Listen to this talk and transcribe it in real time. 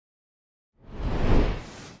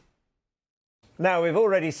Now, we've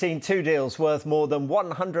already seen two deals worth more than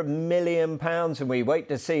 £100 million, and we wait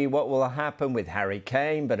to see what will happen with Harry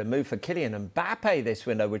Kane. But a move for Kylian Mbappe this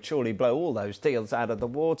window would surely blow all those deals out of the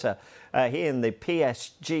water. He and the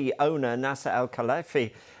PSG owner, Nasser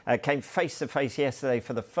Al-Khelaifi, came face-to-face yesterday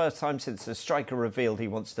for the first time since the striker revealed he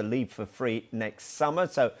wants to leave for free next summer.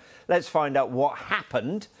 So let's find out what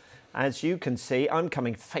happened. As you can see, I'm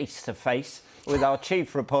coming face-to-face with our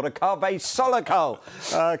chief reporter, Kaveh Solhekol.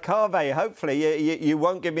 Kaveh, hopefully you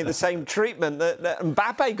won't give me the same treatment that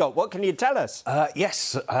Mbappe got. What can you tell us?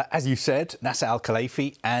 Yes, as you said, Nasser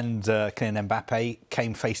Al-Khelaifi and Kylian Mbappe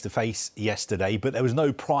came face-to-face yesterday, but there was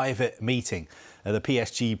no private meeting. The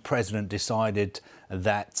PSG president decided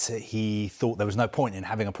that he thought there was no point in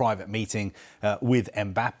having a private meeting with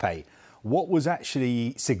Mbappe. What was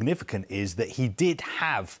actually significant is that he did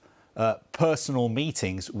have personal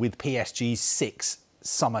meetings with PSG's 6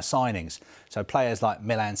 summer signings. So players like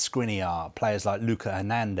Milan Skriniar, players like Lucas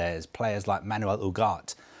Hernandez, players like Manuel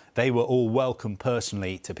Ugarte, they were all welcomed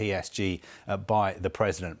personally to PSG by the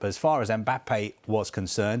president. But as far as Mbappe was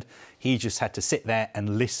concerned, he just had to sit there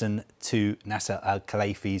and listen to Nasser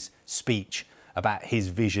Al-Khelaifi's speech about his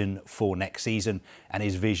vision for next season and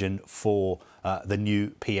his vision for the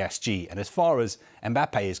new PSG. And as far as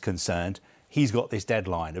Mbappe is concerned, he's got this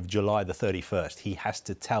deadline of July the 31st. He has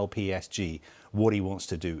to tell PSG what he wants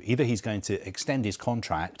to do. Either he's going to extend his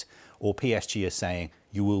contract or PSG is saying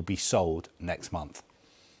you will be sold next month.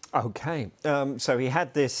 OK, so he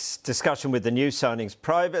had this discussion with the new signings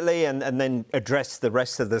privately and then addressed the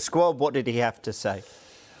rest of the squad. What did he have to say?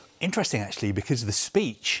 Interesting, actually, because the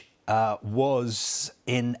speech was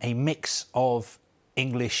in a mix of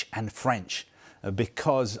English and French.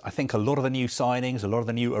 Because I think a lot of the new signings, a lot of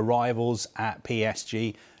the new arrivals at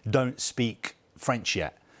PSG don't speak French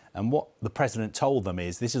yet. And what the president told them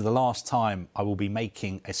is, this is the last time I will be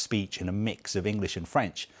making a speech in a mix of English and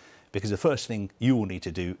French, because the first thing you will need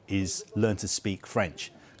to do is learn to speak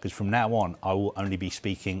French, because from now on, I will only be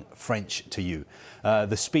speaking French to you.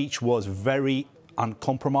 The speech was very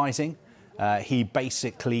uncompromising. He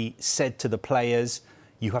basically said to the players,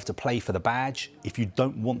 you have to play for the badge. If you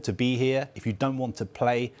don't want to be here, if you don't want to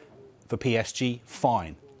play for PSG,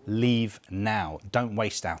 fine, leave now. Don't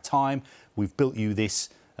waste our time. We've built you this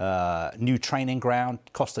new training ground,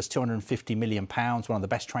 cost us £250 million, one of the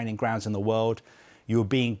best training grounds in the world. You're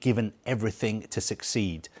being given everything to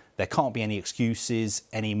succeed. There can't be any excuses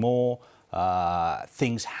anymore.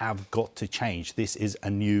 Things have got to change. This is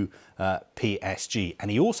a new PSG.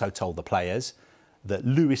 And he also told the players that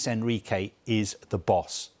Luis Enrique is the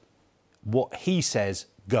boss. What he says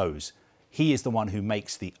goes. He is the one who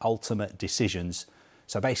makes the ultimate decisions.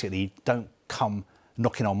 So basically, don't come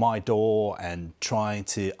knocking on my door and trying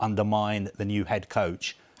to undermine the new head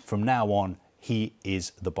coach. From now on, he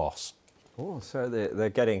is the boss. Oh, so they're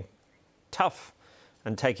getting tough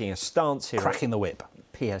and taking a stance here. Cracking the whip.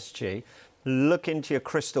 PSG. Look into your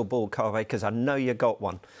crystal ball, Kaveh, because I know you got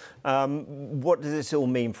one. What does this all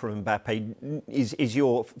mean for Mbappe? Is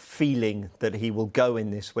your feeling that he will go in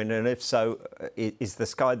this window? And if so, is the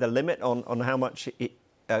sky the limit on how much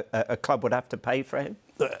a club would have to pay for him?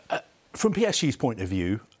 From PSG's point of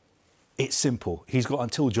view, it's simple. He's got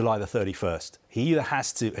until July the 31st. He either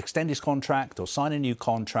has to extend his contract or sign a new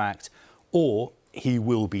contract, or he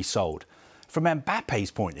will be sold. From Mbappe's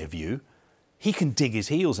point of view, he can dig his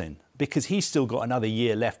heels in, because he's still got another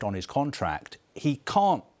year left on his contract. He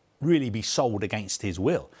can't really be sold against his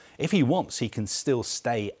will. If he wants, he can still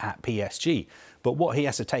stay at PSG. But what he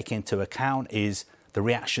has to take into account is the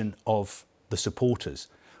reaction of the supporters.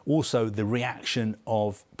 Also, the reaction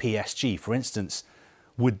of PSG. For instance,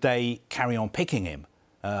 would they carry on picking him?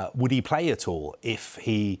 Would he play at all if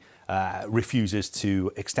he refuses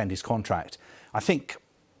to extend his contract? I think,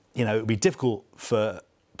 it would be difficult for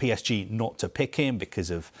PSG not to pick him because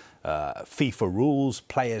of FIFA rules.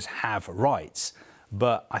 Players have rights.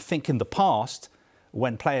 But I think in the past,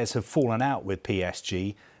 when players have fallen out with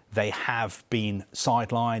PSG, they have been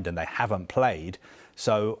sidelined and they haven't played.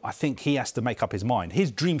 So I think he has to make up his mind.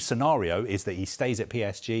 His dream scenario is that he stays at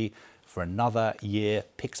PSG for another year,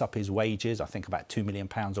 picks up his wages, I think about £2 million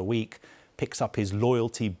a week, picks up his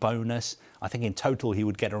loyalty bonus. I think in total he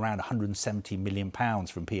would get around £170 million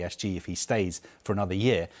from PSG if he stays for another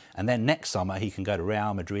year. And then next summer he can go to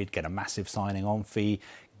Real Madrid, get a massive signing on fee,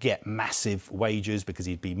 get massive wages because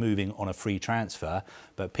he'd be moving on a free transfer.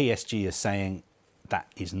 But PSG is saying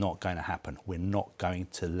that is not going to happen. We're not going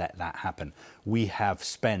to let that happen. We have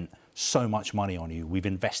spent so much money on you. We've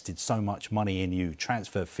invested so much money in you.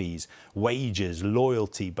 Transfer fees, wages,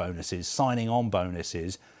 loyalty bonuses, signing on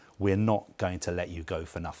bonuses. We're not going to let you go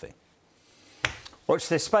for nothing. Watch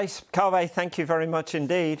this space. Kaveh, thank you very much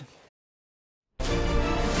indeed.